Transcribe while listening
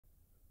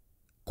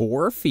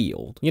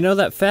Garfield. You know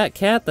that fat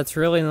cat that's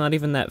really not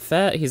even that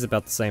fat? He's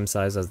about the same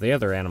size as the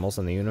other animals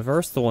in the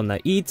universe, the one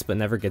that eats but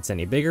never gets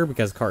any bigger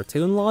because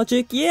cartoon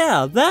logic?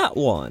 Yeah, that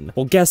one!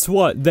 Well, guess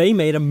what? They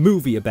made a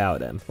movie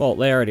about him. Well,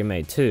 they already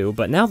made two,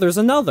 but now there's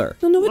another.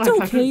 No, it's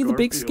okay, the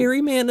big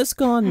scary man is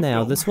gone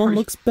now. This one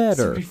looks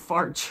better.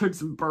 Fart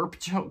jokes and burp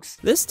jokes.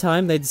 This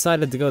time, they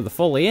decided to go the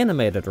fully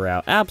animated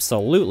route.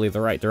 Absolutely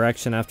the right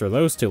direction after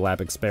those two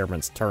lab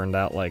experiments turned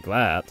out like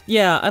that.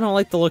 Yeah, I don't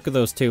like the look of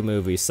those two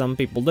movies. Some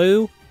people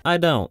do. I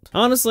don't.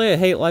 Honestly, I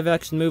hate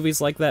live-action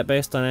movies like that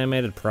based on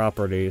animated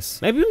properties.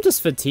 Maybe I'm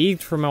just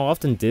fatigued from how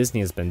often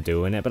Disney has been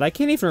doing it, but I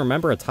can't even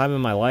remember a time in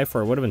my life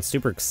where I would have been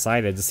super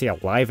excited to see a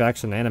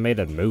live-action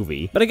animated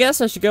movie. But I guess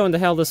I should go into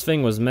how this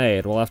thing was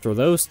made. Well, after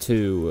those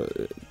two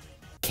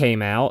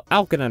came out,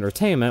 Alkin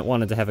Entertainment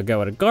wanted to have a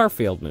go at a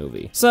Garfield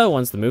movie. So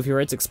once the movie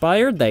rights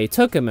expired, they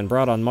took him and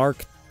brought on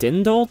Mark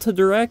Dindal to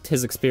direct.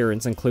 His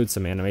experience includes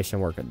some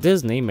animation work at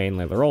Disney,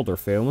 mainly their older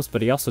films,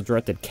 but he also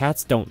directed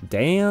Cats Don't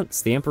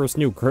Dance, The Emperor's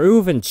New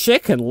Groove, and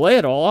Chicken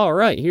Little.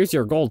 Alright, here's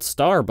your gold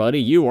star,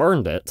 buddy. You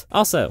earned it.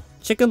 Also,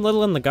 Chicken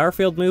Little and the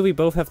Garfield movie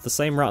both have the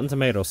same Rotten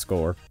Tomatoes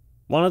score.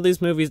 One of these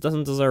movies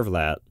doesn't deserve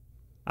that.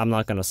 I'm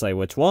not gonna say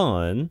which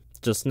one,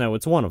 just know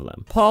it's one of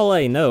them. Paul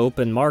A. Nope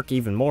and Mark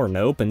Even More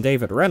Nope and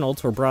David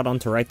Reynolds were brought on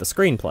to write the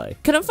screenplay.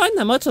 Couldn't find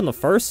that much on the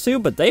first two,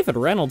 but David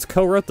Reynolds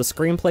co-wrote the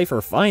screenplay for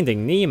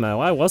Finding Nemo.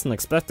 I wasn't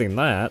expecting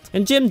that.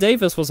 And Jim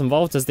Davis was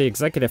involved as the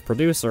executive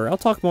producer. I'll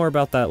talk more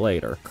about that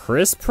later.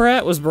 Chris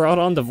Pratt was brought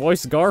on to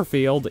voice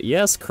Garfield.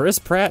 Yes, Chris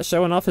Pratt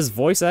showing off his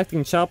voice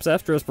acting chops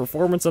after his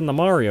performance in the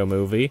Mario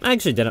movie. I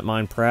actually didn't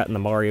mind Pratt in the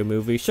Mario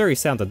movie. Sure, he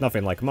sounded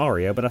nothing like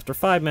Mario, but after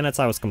 5 minutes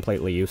I was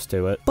completely used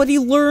to it. But he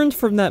learned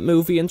from that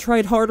movie and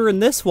tried harder in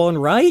this one,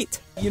 right?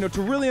 You know,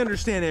 to really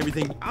understand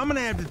everything, I'm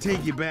gonna have to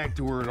take you back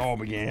to where it all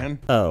began.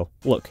 Oh,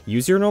 look,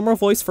 use your normal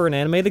voice for an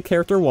animated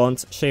character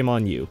once, shame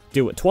on you.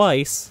 Do it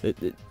twice,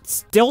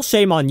 still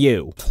shame on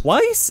you.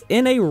 Twice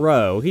in a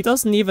row, he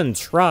doesn't even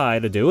try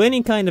to do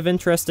any kind of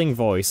interesting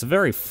voice.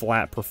 Very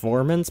flat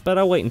performance, but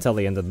I'll wait until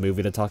the end of the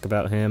movie to talk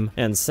about him.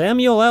 And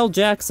Samuel L.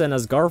 Jackson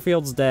as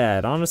Garfield's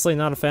dad. Honestly,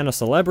 not a fan of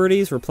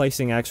celebrities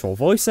replacing actual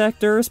voice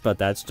actors, but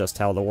that's just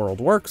how the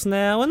world works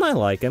now, and I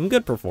like him.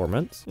 Good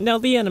performance. Now,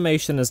 the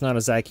animation is not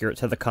as accurate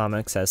to the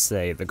comics as,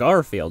 say, the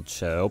Garfield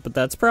show, but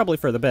that's probably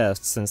for the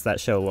best, since that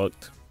show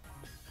looked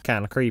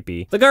kinda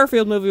creepy. The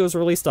Garfield movie was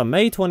released on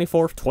May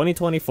 24th,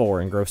 2024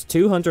 and grossed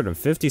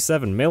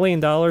 $257 million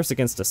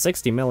against a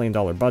 $60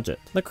 million budget.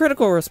 The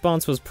critical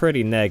response was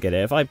pretty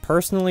negative. I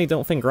personally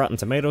don't think Rotten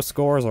Tomatoes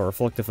scores are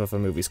reflective of a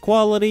movie's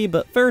quality,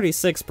 but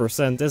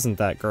 36% isn't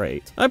that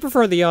great. I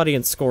prefer the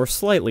audience score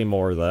slightly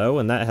more though,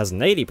 and that has an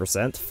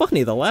 80%.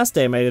 Funny, the last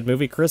animated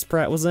movie Chris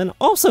Pratt was in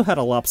also had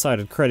a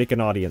lopsided critic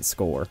and audience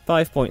score.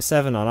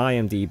 5.7 on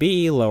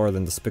IMDb, lower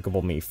than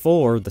Despicable Me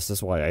 4. This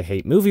is why I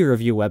hate movie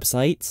review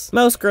websites.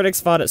 Most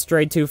critics thought it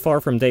strayed too far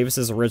from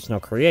Davis's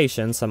original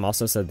creation. Some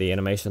also said the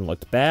animation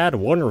looked bad.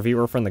 One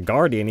reviewer from The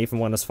Guardian even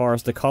went as far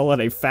as to call it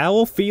a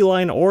foul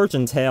feline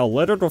origin tale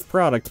littered with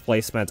product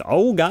placement.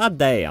 Oh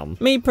goddamn.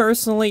 Me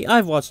personally,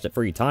 I've watched it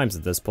 3 times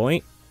at this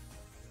point.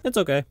 It's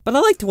okay. But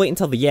I like to wait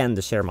until the end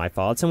to share my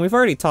thoughts, and we've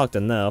already talked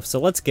enough, so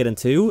let's get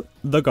into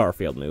the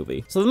Garfield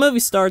movie. So the movie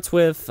starts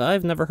with,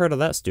 I've never heard of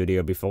that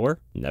studio before.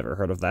 Never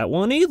heard of that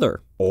one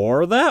either.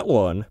 Or that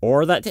one.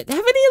 Or that. Have any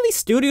of these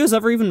studios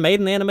ever even made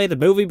an animated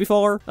movie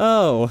before?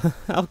 Oh,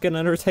 Alkin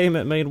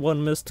Entertainment made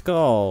one missed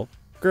call.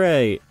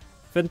 Great.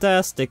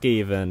 Fantastic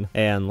even.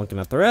 And looking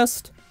at the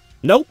rest,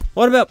 nope.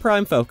 What about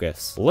Prime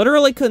Focus?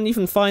 Literally couldn't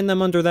even find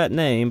them under that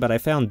name, but I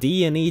found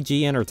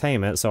D&EG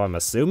Entertainment, so I'm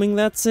assuming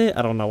that's it.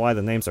 I don't know why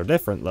the names are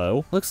different,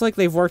 though. Looks like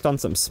they've worked on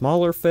some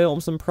smaller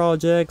films and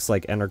projects,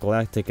 like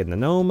Intergalactic and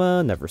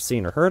Nanoma. Never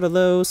seen or heard of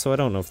those, so I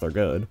don't know if they're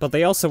good. But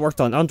they also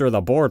worked on Under the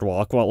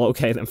Boardwalk. Well,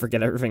 okay, then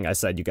forget everything I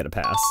said, you get a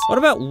pass. What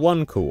about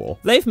One Cool?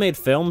 They've made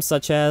films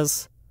such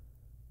as...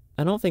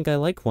 I don't think I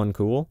like One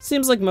Cool.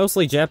 Seems like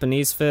mostly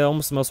Japanese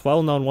films. The most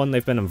well-known one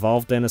they've been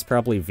involved in is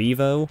probably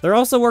Vivo. They're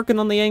also working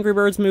on the Angry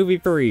Birds movie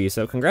 3,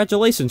 so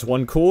congratulations,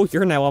 One Cool.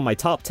 You're now on my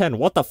top 10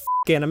 what the f***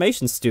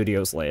 animation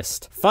studios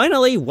list.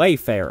 Finally,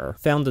 Wayfarer.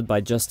 Founded by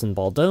Justin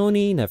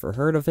Baldoni, never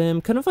heard of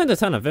him. Couldn't find a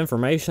ton of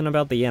information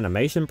about the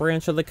animation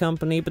branch of the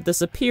company, but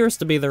this appears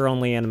to be their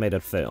only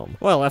animated film.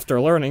 Well, after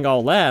learning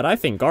all that, I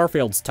think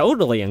Garfield's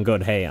totally in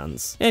good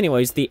hands.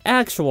 Anyways, the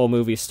actual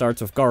movie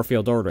starts with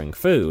Garfield ordering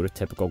food,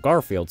 typical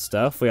Garfield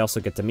stuff. We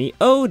also get to meet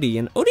Odie,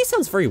 and Odie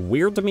sounds very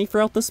weird to me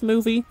throughout this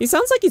movie. He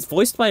sounds like he's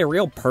voiced by a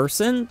real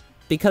person,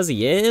 because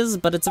he is,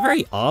 but it's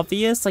very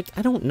obvious. Like,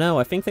 I don't know,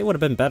 I think they would have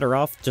been better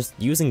off just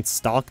using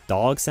stock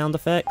dog sound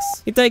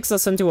effects. He takes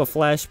us into a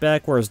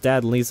flashback where his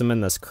dad leaves him in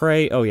this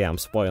crate. Oh yeah, I'm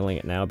spoiling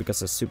it now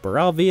because it's super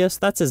obvious.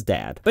 That's his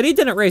dad. But he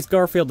didn't raise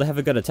Garfield to have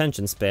a good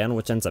attention span,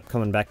 which ends up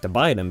coming back to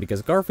bite him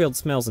because Garfield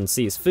smells and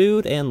sees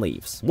food and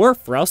leaves. We're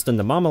thrust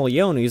into Mama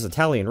Leone's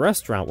Italian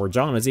restaurant where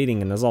John is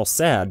eating and is all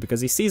sad because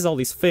he sees all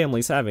these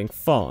families having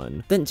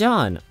fun. Then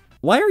John,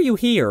 why are you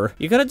here?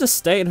 You could've just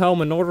stayed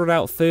home and ordered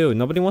out food.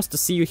 Nobody wants to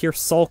see you here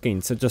sulking,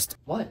 so just...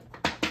 What?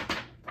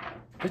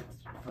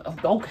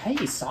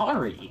 Okay,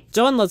 sorry.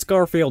 John lets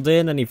Garfield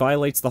in and he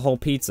violates the whole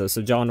pizza,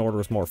 so John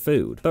orders more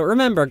food. But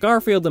remember,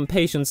 Garfield and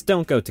patience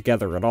don't go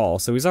together at all,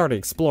 so he's already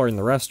exploring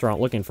the restaurant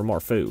looking for more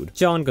food.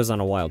 John goes on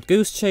a wild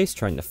goose chase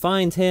trying to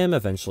find him.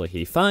 Eventually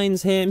he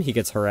finds him. He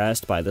gets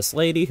harassed by this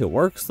lady who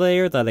works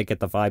there that I get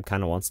the vibe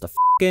kinda wants to f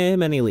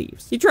him, and he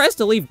leaves. He tries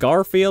to leave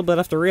Garfield, but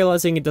after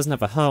realizing he doesn't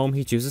have a home,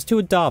 he chooses to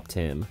adopt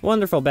him.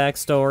 Wonderful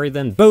backstory,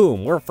 then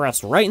boom, we're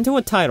thrust right into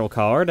a title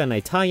card and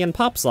a tie-in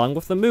pop song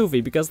with the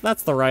movie, because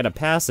that's the rite of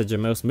passage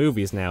in most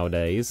movies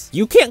nowadays.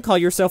 You can't call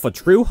yourself a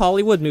true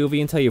Hollywood movie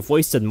until you've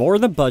wasted more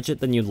of the budget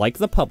than you'd like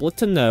the public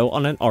to know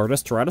on an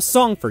artist to write a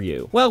song for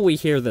you. Well, we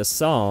hear this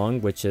song,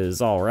 which is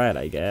alright,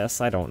 I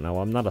guess. I don't know,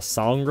 I'm not a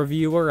song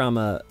reviewer, I'm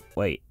a...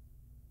 wait.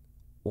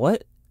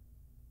 What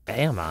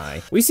am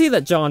I? We see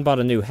that John bought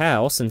a new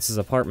house since his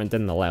apartment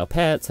didn't allow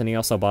pets, and he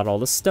also bought all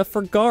this stuff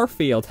for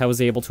Garfield. How was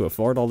he able to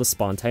afford all this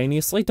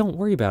spontaneously? Don't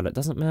worry about it,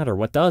 doesn't matter.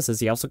 What does is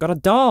he also got a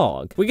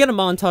dog. We get a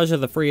montage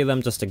of the three of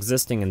them just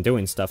existing and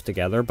doing stuff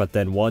together, but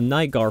then one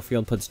night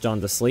Garfield puts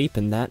John to sleep,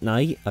 and that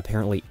night,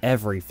 apparently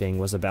everything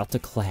was about to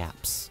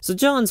collapse. So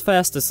John's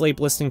fast asleep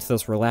listening to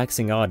this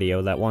relaxing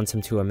audio that wants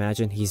him to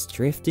imagine he's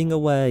drifting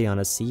away on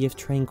a sea of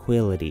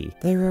tranquility.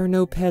 There are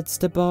no pets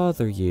to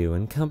bother you,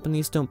 and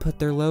companies don't put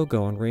their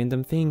logo on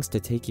random things to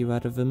take you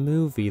out of a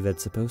movie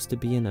that's supposed to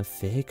be in a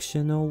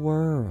fictional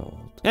world.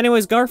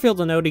 Anyways, Garfield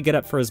and Odie get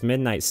up for his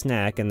midnight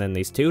snack, and then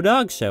these two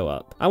dogs show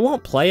up. I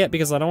won't play it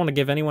because I don't want to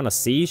give anyone a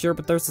seizure,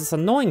 but there's this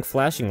annoying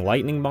flashing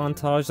lightning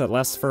montage that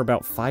lasts for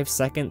about 5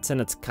 seconds, and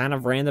it's kind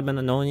of random and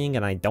annoying,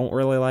 and I don't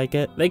really like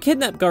it. They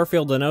kidnap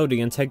Garfield and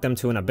Odie and take them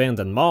to an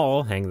abandoned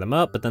mall, hang them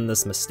up, but then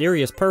this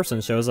mysterious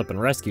person shows up and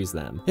rescues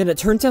them. And it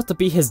turns out to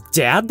be his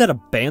dad that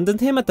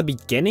abandoned him at the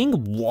beginning?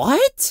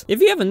 What?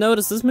 If you haven't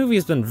noticed, this movie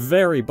has been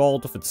very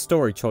bold with its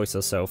story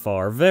choices so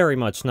far, very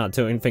much not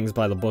doing things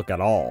by the book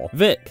at all.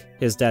 Vic,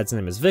 his dad's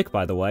name is Vic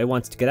by the way,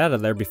 wants to get out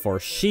of there before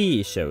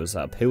she shows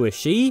up. Who is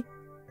she?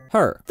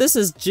 Her. This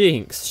is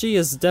Jinx. She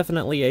is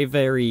definitely a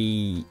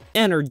very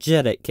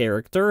energetic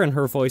character, and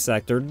her voice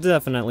actor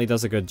definitely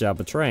does a good job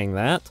portraying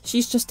that.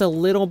 She's just a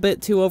little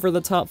bit too over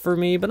the top for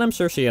me, but I'm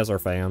sure she has her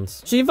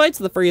fans. She invites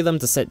the three of them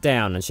to sit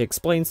down, and she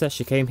explains that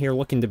she came here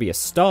looking to be a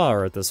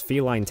star at this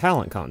feline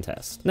talent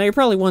contest. Now you're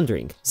probably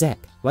wondering, Zach,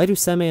 why do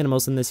some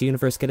animals in this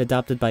universe get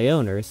adopted by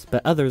owners,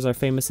 but others are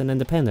famous and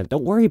independent?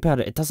 Don't worry about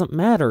it, it doesn't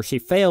matter. She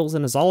fails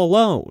and is all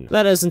alone.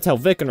 That is until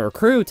Vic and her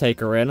crew take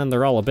her in and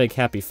they're all a big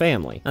happy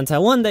family.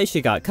 Until one day she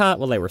got caught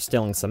while they were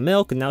stealing some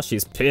milk, and now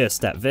she's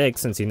pissed at Vic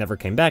since he never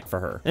came back for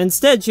her.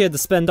 Instead, she had to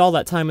spend all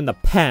that time in the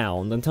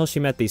pound until she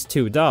met these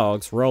two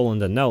dogs,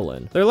 Roland and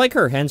Nolan. They're like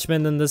her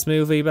henchmen in this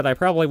movie, but I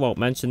probably won't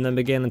mention them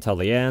again until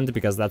the end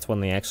because that's when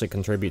they actually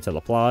contribute to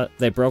the plot.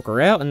 They broke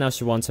her out, and now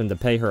she wants him to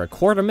pay her a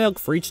quart of milk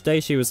for each day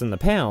she was in the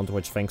pound,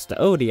 which thanks to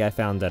Odie I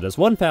found that is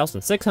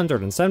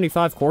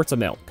 1,675 quarts of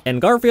milk.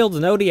 And Garfield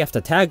and Odie have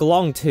to tag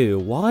along too.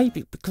 Why?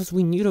 Because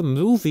we need a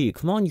movie.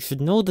 Come on, you should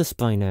know this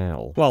by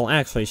now. Well,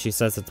 actually, she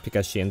says it's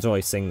because she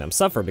enjoys seeing them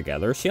suffer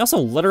together. She also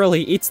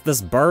literally eats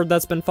this bird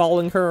that's been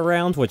following her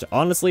around, which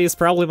honestly is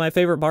probably my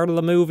favorite part of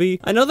the movie.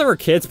 I know there were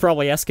kids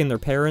probably asking their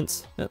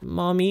parents,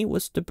 Mommy,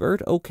 was the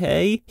bird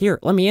okay? Here,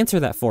 let me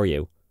answer that for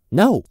you.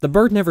 No, the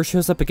bird never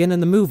shows up again in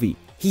the movie.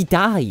 He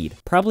died.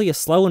 Probably a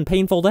slow and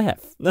painful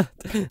death.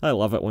 I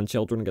love it when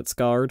children get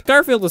scarred.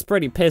 Garfield is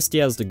pretty pissed he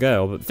has to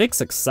go, but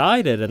Vic's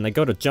excited and they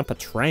go to jump a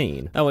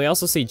train. Oh, we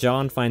also see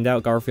John find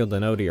out Garfield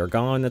and Odie are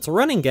gone. It's a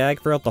running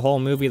gag throughout the whole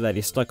movie that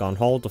he's stuck on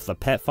hold with the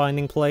pet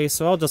finding place,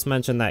 so I'll just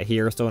mention that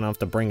here so I don't have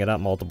to bring it up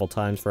multiple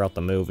times throughout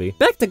the movie.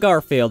 Back to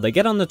Garfield, they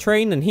get on the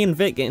train and he and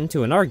Vic get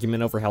into an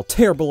argument over how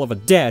terrible of a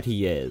dad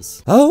he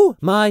is. Oh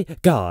my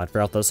god,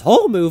 throughout this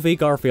whole movie,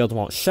 Garfield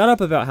won't shut up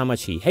about how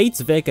much he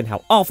hates Vic and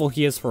how awful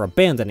he is for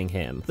abandoning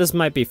him. This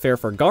might be fair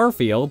for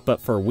Garfield,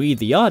 but for we,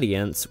 the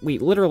audience, we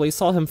literally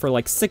saw him for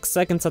like 6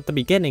 seconds at the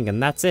beginning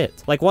and that's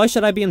it. Like, why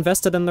should I be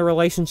invested in the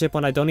relationship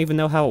when I don't even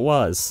know how it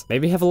was?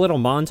 Maybe have a little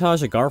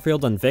montage of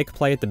Garfield and Vic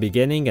play at the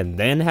beginning and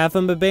then have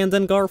him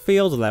abandon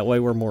Garfield, that way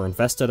we're more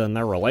invested in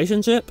their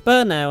relationship?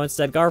 But no,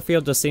 instead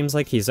Garfield just seems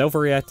like he's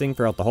overreacting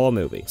throughout the whole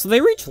movie. So they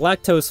reach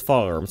Lactose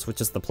Farms,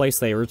 which is the place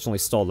they originally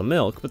stole the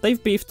milk, but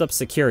they've beefed up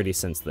security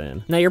since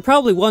then. Now you're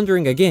probably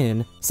wondering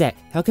again, Zach,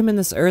 how come in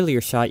this earlier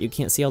shot you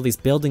can't see all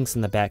these buildings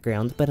in the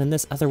background, but in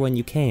this other one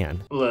you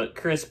can? Look,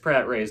 Chris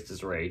Pratt raised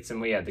his rates, and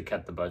we had to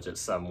cut the budget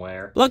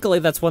somewhere. Luckily,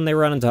 that's when they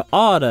run into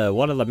Otto,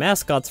 one of the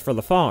mascots for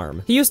the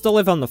farm. He used to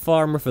live on the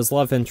farm with his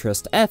love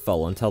interest,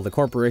 Ethel, until the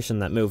corporation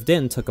that moved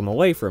in took him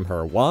away from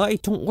her. Why?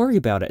 Don't worry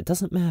about it, it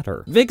doesn't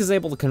matter. Vic is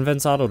able to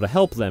convince Otto to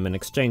help them in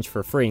exchange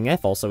for freeing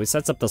Ethel, so he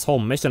sets up this whole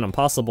Mission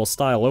Impossible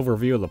style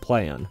overview of the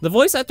plan. The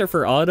voice actor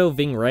for Otto,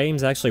 Ving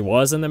Rhames, actually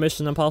was in the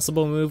Mission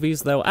Impossible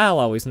movies, though I'll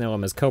always know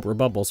him as uses Cobra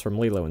Bubbles from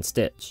Lilo and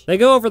Stitch. They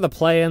go over the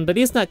plan, but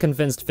he's not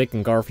convinced Vic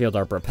and Garfield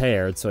are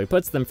prepared, so he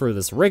puts them through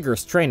this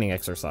rigorous training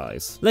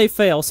exercise. They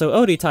fail, so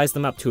Odie ties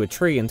them up to a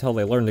tree until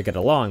they learn to get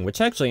along,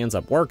 which actually ends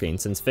up working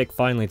since Vic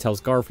finally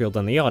tells Garfield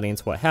and the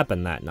audience what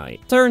happened that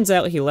night. Turns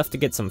out he left to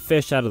get some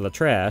fish out of the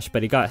trash,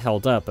 but he got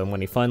held up, and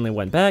when he finally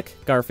went back,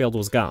 Garfield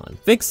was gone.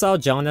 Vic saw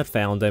John had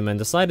found him and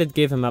decided to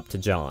give him up to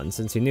John,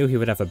 since he knew he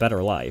would have a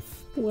better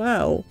life.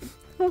 Wow,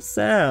 how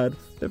sad.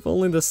 If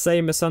only the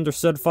same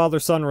misunderstood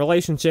father-son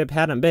relationship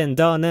hadn't been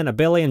done in a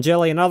billion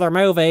jillion other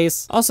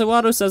movies. Also,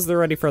 Otto says they're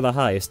ready for the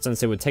heist,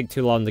 since it would take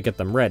too long to get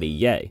them ready,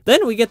 yay.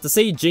 Then we get to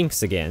see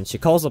Jinx again. She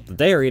calls up the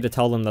dairy to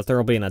tell them that there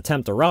will be an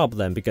attempt to rob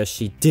them because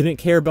she didn't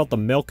care about the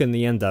milk in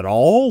the end at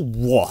all?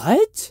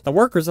 What? The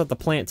workers at the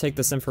plant take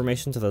this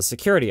information to the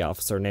security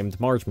officer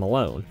named Marge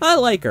Malone. I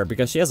like her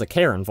because she has a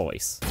Karen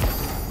voice.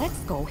 Let's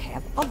go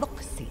have a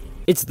look-see.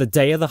 It's the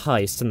day of the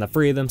heist, and the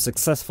three of them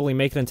successfully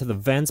make it into the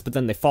vents, but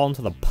then they fall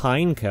into the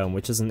pine cone,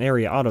 which is an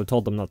area Otto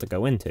told them not to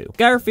go into.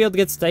 Garfield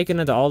gets taken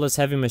into all this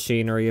heavy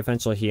machinery.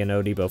 Eventually he and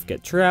Odie both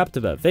get trapped,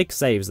 but Vic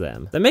saves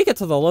them. They make it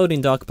to the loading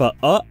dock, but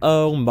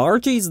uh-oh,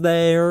 Margie's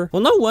there.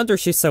 Well, no wonder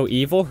she's so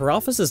evil. Her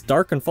office is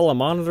dark and full of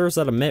monitors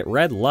that emit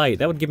red light.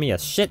 That would give me a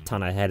shit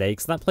ton of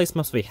headaches. That place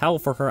must be hell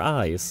for her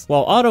eyes.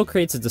 While Otto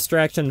creates a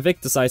distraction, Vic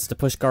decides to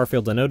push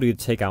Garfield and Odie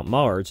to take out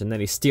Marge, and then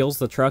he steals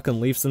the truck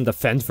and leaves them to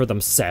fend for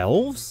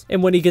themselves?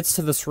 And when he gets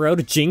to this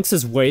road, Jinx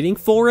is waiting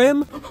for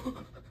him?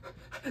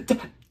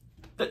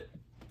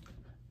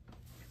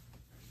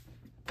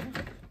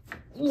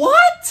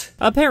 What?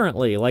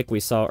 Apparently, like we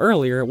saw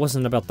earlier, it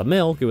wasn't about the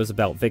milk, it was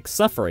about Vic's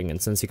suffering,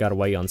 and since he got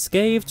away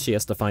unscathed, she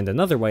has to find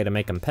another way to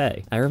make him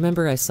pay. I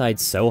remember I sighed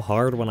so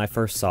hard when I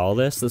first saw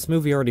this. This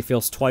movie already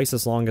feels twice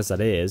as long as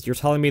it is. You're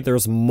telling me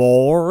there's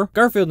more?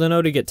 Garfield and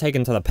Odie get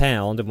taken to the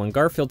pound, and when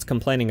Garfield's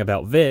complaining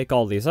about Vic,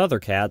 all these other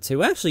cats,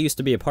 who actually used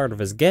to be a part of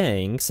his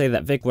gang, say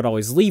that Vic would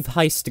always leave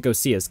heists to go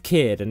see his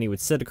kid, and he would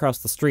sit across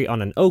the street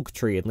on an oak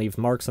tree and leave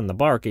marks in the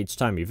bark each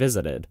time he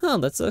visited. Oh,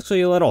 that's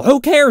actually a little—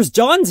 who cares?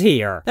 John's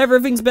here!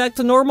 Everything's back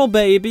to normal,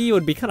 baby. It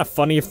would be kind of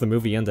funny if the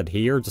movie ended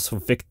here, just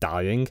with Vic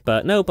dying.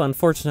 But nope,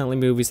 unfortunately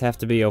movies have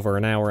to be over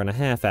an hour and a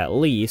half at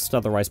least,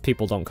 otherwise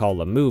people don't call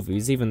them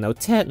movies, even though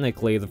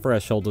technically the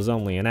threshold is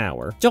only an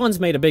hour. John's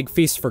made a big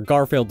feast for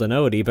Garfield and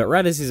Odie, but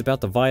right as he's about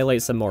to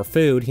violate some more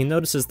food, he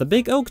notices the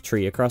big oak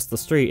tree across the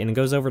street and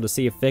goes over to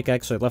see if Vic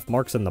actually left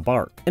marks in the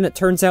bark. And it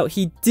turns out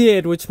he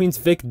did, which means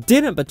Vic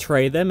didn't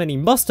betray them, and he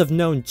must have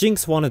known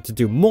Jinx wanted to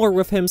do more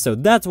with him, so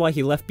that's why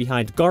he left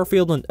behind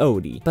Garfield and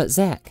Odie. But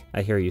Zach,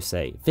 I hear you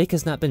say, Vic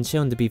has not been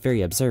shown to be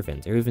very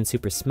observant or even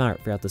super smart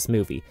throughout this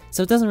movie,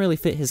 so it doesn't really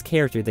fit his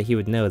character that he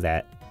would know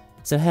that.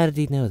 So how did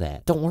he know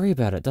that? Don't worry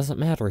about it, doesn't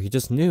matter, he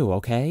just knew,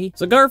 okay?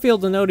 So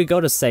Garfield and Odie go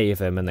to save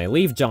him, and they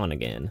leave John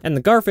again. And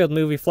the Garfield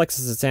movie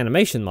flexes its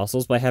animation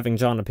muscles by having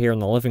John appear in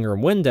the living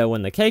room window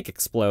when the cake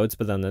explodes,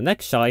 but then the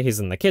next shot, he's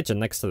in the kitchen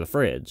next to the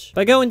fridge.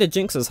 By going to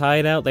Jinx's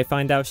hideout, they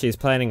find out she's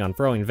planning on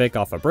throwing Vic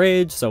off a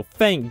bridge, so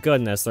thank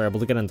goodness they're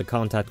able to get into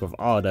contact with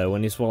Otto,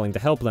 and he's willing to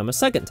help them a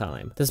second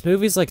time. This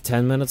movie's like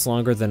 10 minutes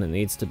longer than it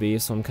needs to be,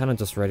 so I'm kinda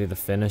just ready to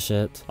finish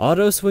it.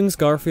 Otto swings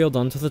Garfield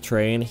onto the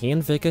train, he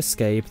and Vic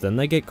escape, then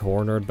they get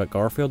cornered, but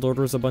Garfield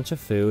orders a bunch of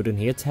food, and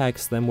he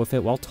attacks them with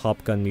it while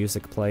Top Gun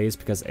music plays,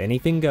 because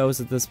anything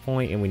goes at this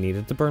point, and we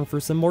needed to burn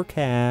for some more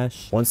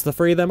cash. Once the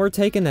three of them are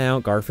taken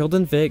out, Garfield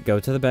and Vic go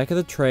to the back of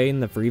the train,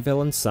 the three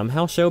villains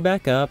somehow show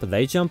back up,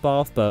 they jump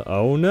off, but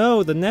oh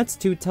no, the net's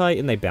too tight,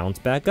 and they bounce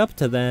back up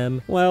to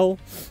them. Well,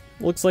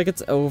 looks like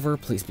it's over.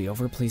 Please be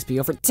over, please be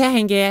over.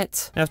 Dang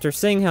it! After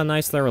seeing how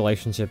nice their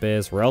relationship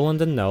is,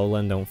 Roland and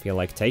Nolan don't feel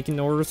like taking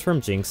orders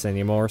from Jinx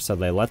anymore, so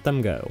they let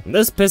them go.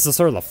 This pisses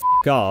her the f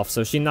off,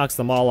 so she knocks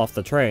them all off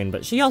the train,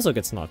 but she also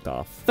gets knocked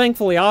off.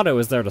 Thankfully, Otto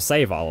is there to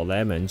save all of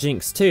them, and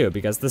Jinx too,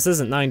 because this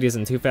isn't 90s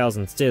and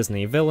 2000s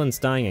Disney. Villains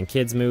dying in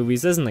kids'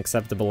 movies isn't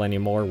acceptable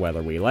anymore,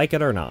 whether we like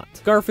it or not.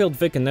 Garfield,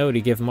 Vic, and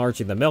Odie give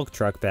Margie the milk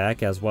truck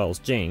back, as well as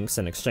Jinx,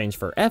 in exchange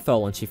for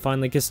Ethel, and she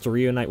finally gets to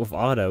reunite with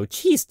Otto.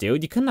 Jeez,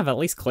 dude, you couldn't have at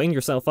least clean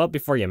yourself up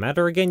before you met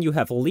her again? You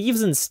have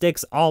leaves and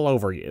sticks all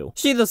over you.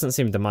 She doesn't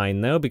seem to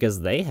mind though,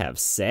 because they have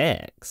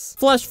sex.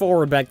 Flash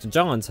forward back to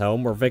John's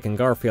home, where Vic and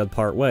Garfield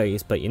part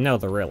ways, but you know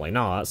they're really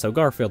not, so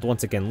Garfield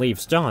once again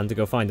leaves John to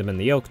go find him in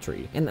the oak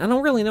tree. And I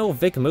don't really know if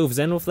Vic moves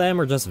in with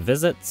them or just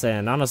visits,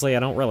 and honestly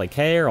I don't really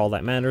care. All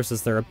that matters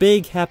is they're a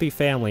big happy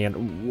family,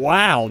 and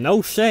wow,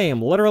 no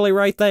shame, literally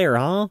right there,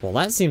 huh? Well,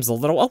 that seems a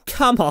little— oh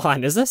come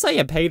on, is this how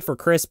you paid for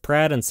Chris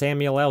Pratt and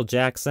Samuel L.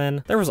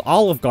 Jackson? There was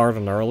Olive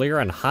Garden earlier,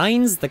 and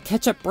Heinz, the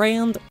ketchup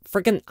brand?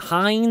 Friggin'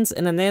 Heinz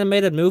in an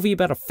animated movie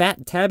about a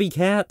fat tabby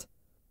cat?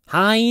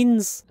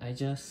 Heinz? I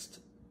just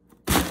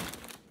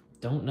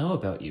don't know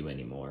about you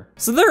anymore.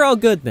 So they're all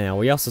good now.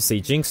 We also see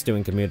Jinx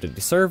doing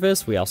community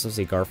service, we also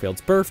see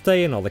Garfield's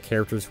birthday, and all the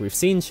characters we've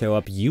seen show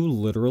up. You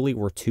literally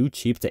were too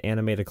cheap to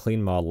animate a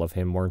clean model of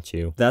him, weren't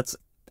you? That's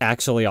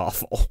actually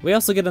awful. We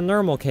also get a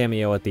normal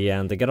cameo at the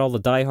end to get all the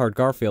diehard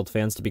Garfield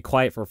fans to be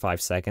quiet for 5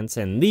 seconds,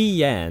 and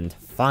the end,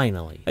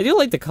 finally. I do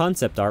like the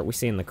concept art we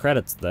see in the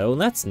credits though,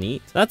 and that's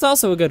neat. That's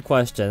also a good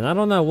question. I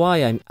don't know why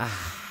I'm—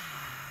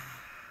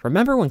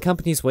 Remember when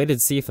companies waited to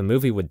see if a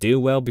movie would do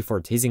well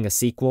before teasing a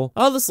sequel?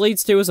 All this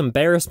leads to is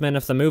embarrassment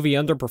if the movie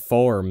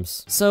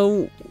underperforms.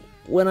 So,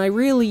 when I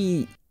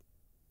really...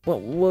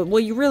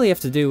 what you really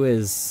have to do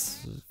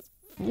is...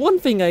 One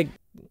thing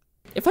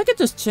if I could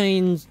just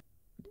change...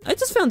 I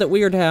just found it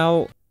weird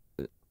how...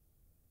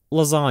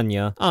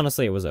 Lasagna.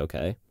 Honestly, it was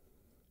okay.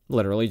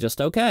 Literally just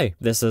okay.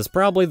 This is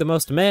probably the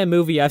most meh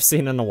movie I've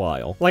seen in a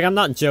while. Like, I'm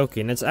not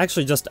joking, it's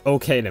actually just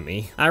okay to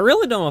me. I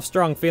really don't have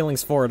strong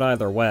feelings for it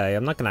either way.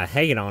 I'm not gonna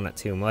hate on it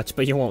too much,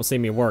 but you won't see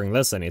me wearing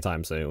this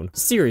anytime soon.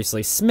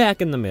 Seriously,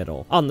 smack in the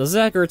middle. On the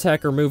Zacker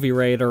Attacker movie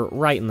radar,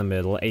 right in the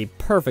middle, a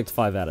perfect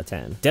 5 out of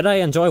 10. Did I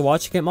enjoy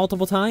watching it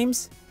multiple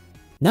times?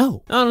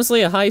 No.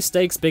 Honestly, a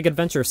high-stakes,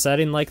 big-adventure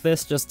setting like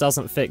this just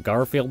doesn't fit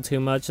Garfield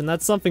too much, and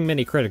that's something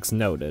many critics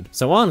noted.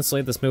 So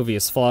honestly, this movie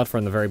is flawed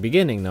from the very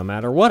beginning, no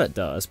matter what it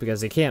does,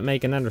 because you can't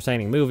make an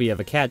entertaining movie of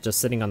a cat just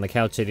sitting on the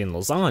couch eating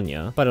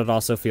lasagna, but it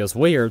also feels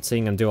weird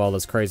seeing him do all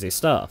this crazy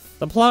stuff.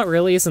 The plot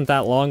really isn't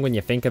that long when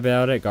you think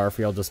about it.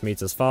 Garfield just meets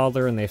his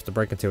father, and they have to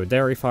break into a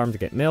dairy farm to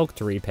get milk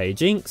to repay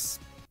Jinx.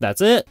 That's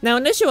it. Now,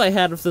 an issue I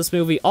had with this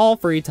movie all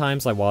 3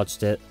 times I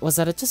watched it was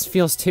that it just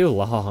feels too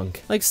long.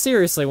 Like,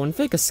 seriously, when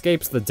Vic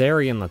escapes the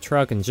dairy in the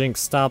truck and Jinx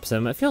stops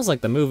him, it feels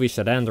like the movie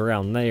should end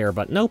around there,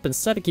 but nope,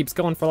 instead it keeps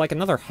going for like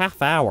another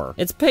half hour.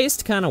 It's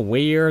paced kinda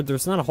weird,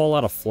 there's not a whole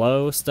lot of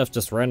flow, stuff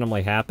just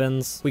randomly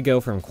happens. We go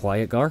from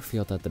quiet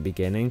Garfield at the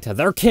beginning, to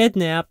they're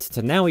kidnapped,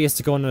 to now he has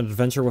to go on an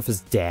adventure with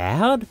his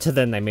dad, to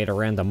then they made a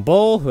random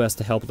bull who has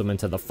to help them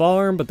into the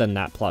farm, but then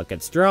that plot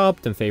gets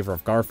dropped in favor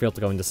of Garfield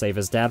going to save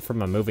his dad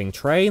from a moving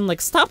train.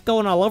 Like, stop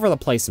going all over the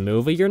place,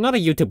 movie. You're not a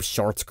YouTube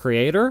Shorts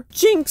creator.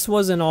 Jinx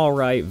was an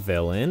alright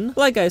villain.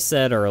 Like I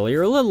said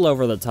earlier, a little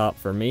over the top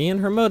for me,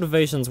 and her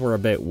motivations were a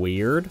bit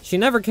weird. She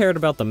never cared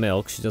about the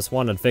milk, she just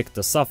wanted Vic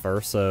to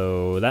suffer,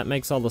 so that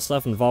makes all the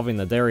stuff involving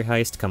the dairy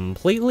heist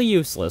completely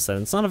useless,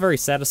 and it's not a very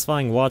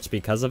satisfying watch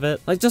because of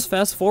it. Like, just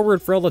fast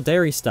forward for all the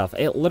dairy stuff.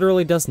 It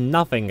literally does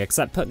nothing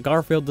except put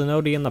Garfield and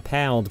Odie in the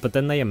pound, but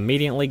then they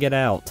immediately get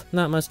out.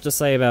 Not much to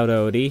say about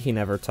Odie, he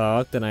never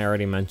talked, and I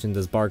already mentioned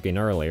his barking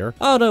earlier.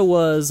 Otto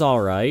was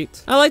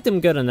alright. I liked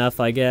him good enough,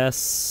 I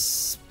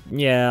guess.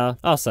 Yeah.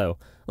 Also,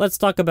 let's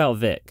talk about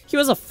Vic. He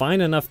was a fine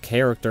enough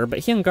character, but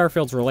he and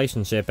Garfield's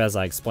relationship, as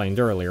I explained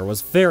earlier,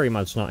 was very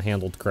much not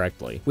handled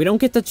correctly. We don't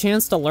get the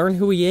chance to learn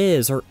who he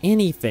is or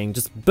anything,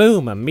 just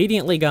boom,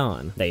 immediately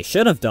gone. They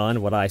should have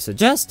done what I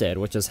suggested,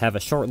 which is have a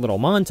short little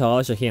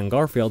montage of he and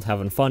Garfield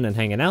having fun and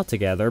hanging out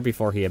together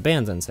before he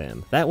abandons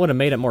him. That would have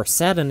made it more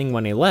saddening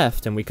when he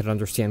left, and we could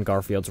understand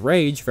Garfield's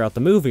rage throughout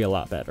the movie a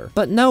lot better.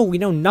 But no, we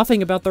know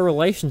nothing about their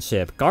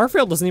relationship.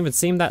 Garfield doesn't even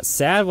seem that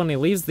sad when he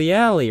leaves the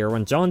alley or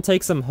when John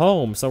takes him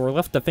home, so we're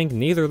left to think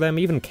neither of them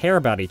even care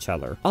about each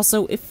other.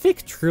 Also, if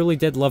Vic truly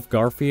did love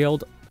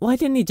Garfield, why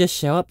didn't he just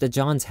show up to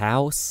John's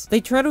house? They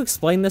try to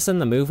explain this in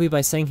the movie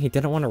by saying he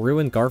didn't want to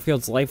ruin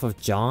Garfield's life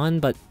with John,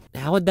 but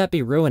how would that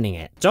be ruining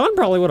it? John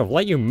probably would have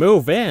let you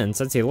move in,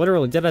 since he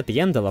literally did at the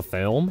end of the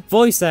film.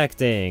 Voice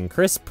acting,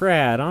 Chris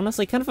Pratt,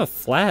 honestly kind of a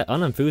flat,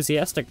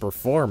 unenthusiastic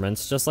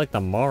performance, just like the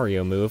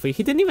Mario movie.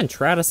 He didn't even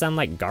try to sound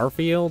like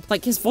Garfield.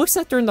 Like, his voice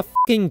actor in the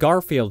fucking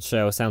Garfield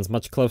show sounds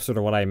much closer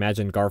to what I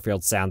imagined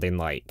Garfield sounding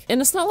like. And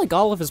it's not like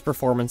all of his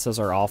performances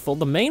are awful.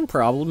 The main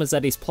problem is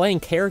that he's playing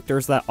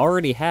characters that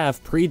already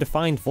have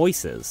predefined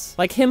voices.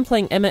 Like him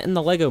playing Emmett in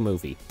the Lego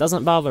movie.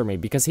 Doesn't bother me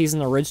because he's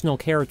an original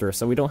character,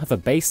 so we don't have a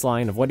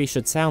baseline of what he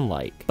should sound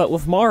like. But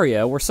with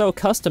Mario, we're so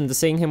accustomed to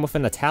seeing him with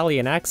an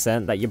Italian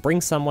accent that you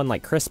bring someone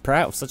like Chris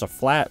Pratt with such a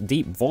flat,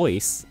 deep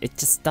voice, it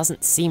just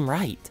doesn't seem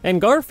right.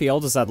 And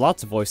Garfield has had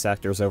lots of voice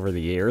actors over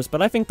the years,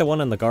 but I think the one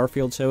in the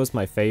Garfield show is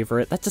my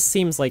favorite. That just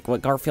seems like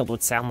what Garfield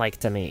would sound like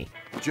to me.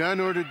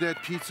 John ordered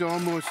that pizza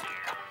almost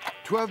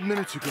 12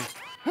 minutes ago.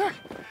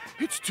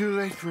 It's too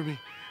late for me.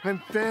 I'm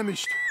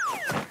famished.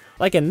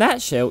 Like in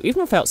that show,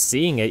 even without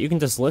seeing it, you can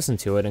just listen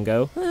to it and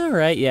go,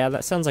 alright, yeah,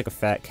 that sounds like a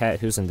fat cat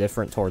who's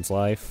indifferent towards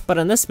life. But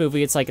in this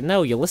movie, it's like,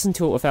 no, you listen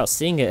to it without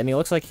seeing it, and he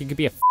looks like he could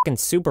be a fucking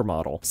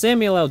supermodel.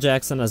 Samuel L.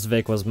 Jackson as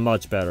Vic was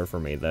much better for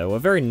me, though. A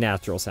very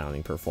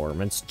natural-sounding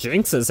performance.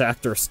 Jinx's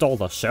actor stole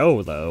the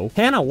show, though.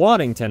 Hannah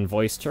Waddington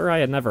voiced her. I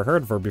had never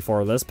heard of her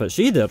before this, but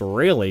she did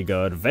really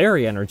good.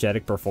 Very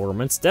energetic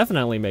performance.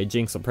 Definitely made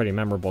Jinx a pretty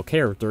memorable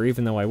character,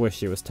 even though I wish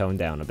she was toned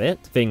down a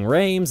bit. Ving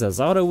Rhames as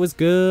Otto was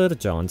good.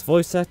 John's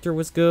voice actor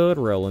was good.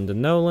 Roland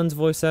and Nolan's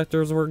voice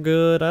actors were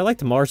good. I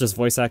liked Marge's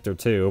voice actor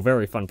too.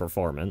 Very fun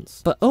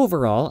performance. But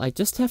overall, I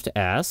just have to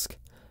ask,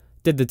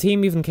 did the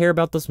team even care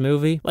about this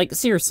movie? Like,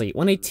 seriously,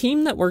 when a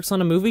team that works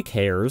on a movie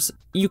cares,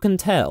 you can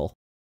tell.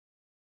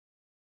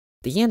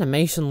 The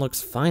animation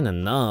looks fine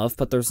enough,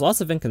 but there's lots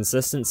of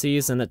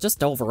inconsistencies, and it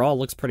just overall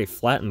looks pretty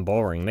flat and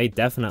boring. They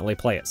definitely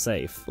play it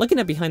safe. Looking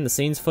at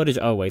behind-the-scenes footage,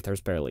 oh wait, there's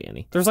barely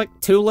any. There's like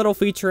 2 little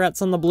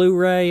featurettes on the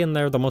Blu-ray, and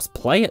they're the most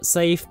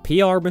play-it-safe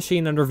PR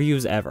machine and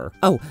reviews ever.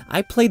 Oh,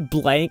 I played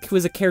Blank, who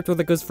is a character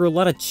that goes through a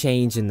lot of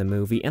change in the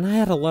movie, and I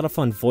had a lot of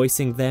fun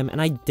voicing them,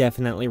 and I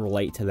definitely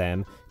relate to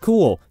them.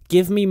 Cool.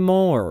 Give me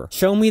more.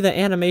 Show me the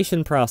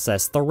animation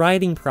process, the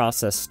writing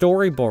process,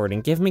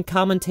 storyboarding. Give me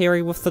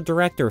commentary with the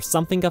director,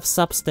 something of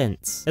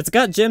substance. It's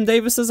got Jim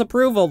Davis's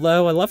approval,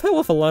 though. I love how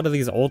with a lot of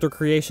these older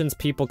creations,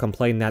 people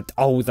complain that,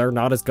 oh, they're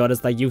not as good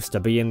as they used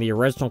to be, and the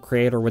original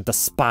creator would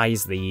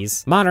despise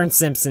these. Modern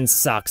Simpsons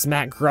sucks.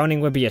 Matt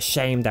Groening would be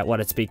ashamed at what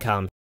it's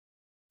become.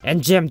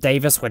 And Jim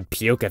Davis would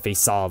puke if he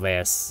saw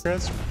this.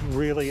 Chris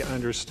really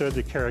understood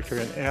the character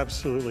and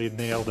absolutely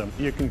nailed him.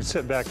 You can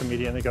sit back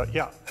immediately and go,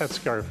 yeah, that's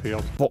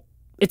Garfield. Well,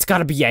 it's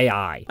gotta be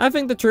AI. I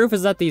think the truth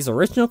is that these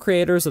original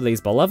creators of these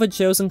beloved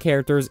shows and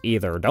characters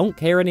either don't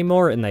care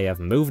anymore and they have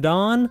moved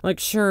on. Like,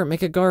 sure,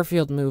 make a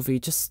Garfield movie,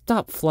 just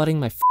stop flooding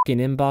my fucking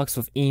inbox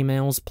with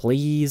emails,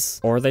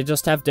 please. Or they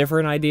just have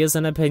different ideas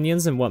and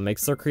opinions and what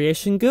makes their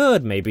creation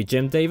good. Maybe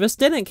Jim Davis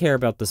didn't care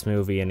about this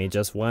movie and he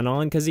just went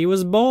on because he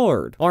was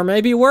bored. Or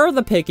maybe we're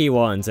the picky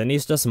ones and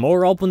he's just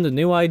more open to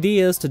new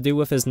ideas to do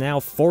with his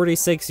now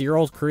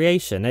 46-year-old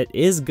creation. It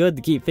is good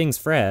to keep things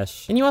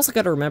fresh. And you also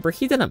gotta remember,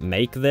 he didn't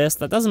make this.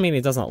 That doesn't mean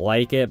he doesn't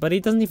like it, but he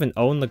doesn't even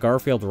own the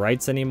Garfield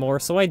rights anymore,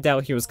 so I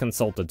doubt he was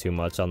consulted too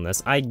much on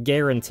this. I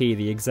guarantee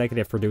the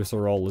executive producer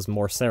role is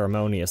more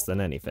ceremonious than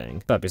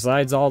anything. But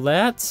besides all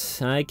that,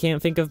 I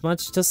can't think of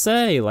much to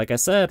say. Like I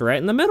said, right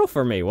in the middle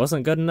for me.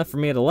 Wasn't good enough for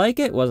me to like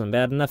it, wasn't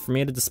bad enough for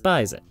me to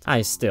despise it.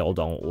 I still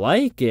don't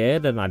like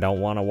it, and I don't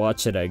want to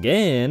watch it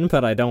again,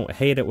 but I don't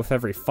hate it with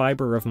every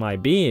fiber of my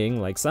being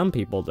like some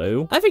people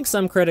do. I think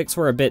some critics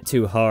were a bit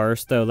too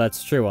harsh, though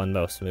that's true on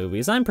most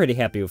movies. I'm pretty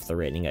happy with the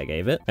rating I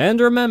gave it.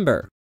 And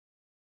remember,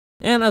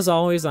 and as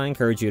always, I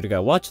encourage you to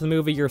go watch the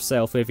movie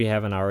yourself if you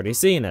haven't already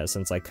seen it,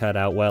 since I cut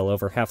out well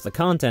over half the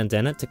content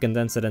in it to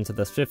condense it into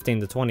this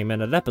 15 to 20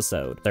 minute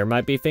episode. There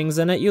might be things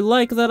in it you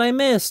like that I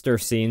missed, or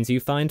scenes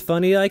you find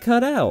funny I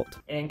cut out.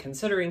 And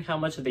considering how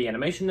much of the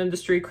animation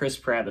industry Chris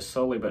Pratt is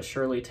slowly but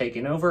surely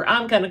taking over,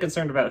 I'm kind of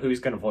concerned about who he's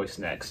going to voice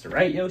next,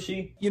 right,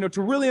 Yoshi? You know,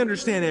 to really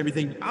understand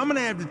everything, I'm gonna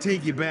have to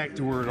take you back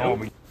to where it all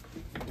began.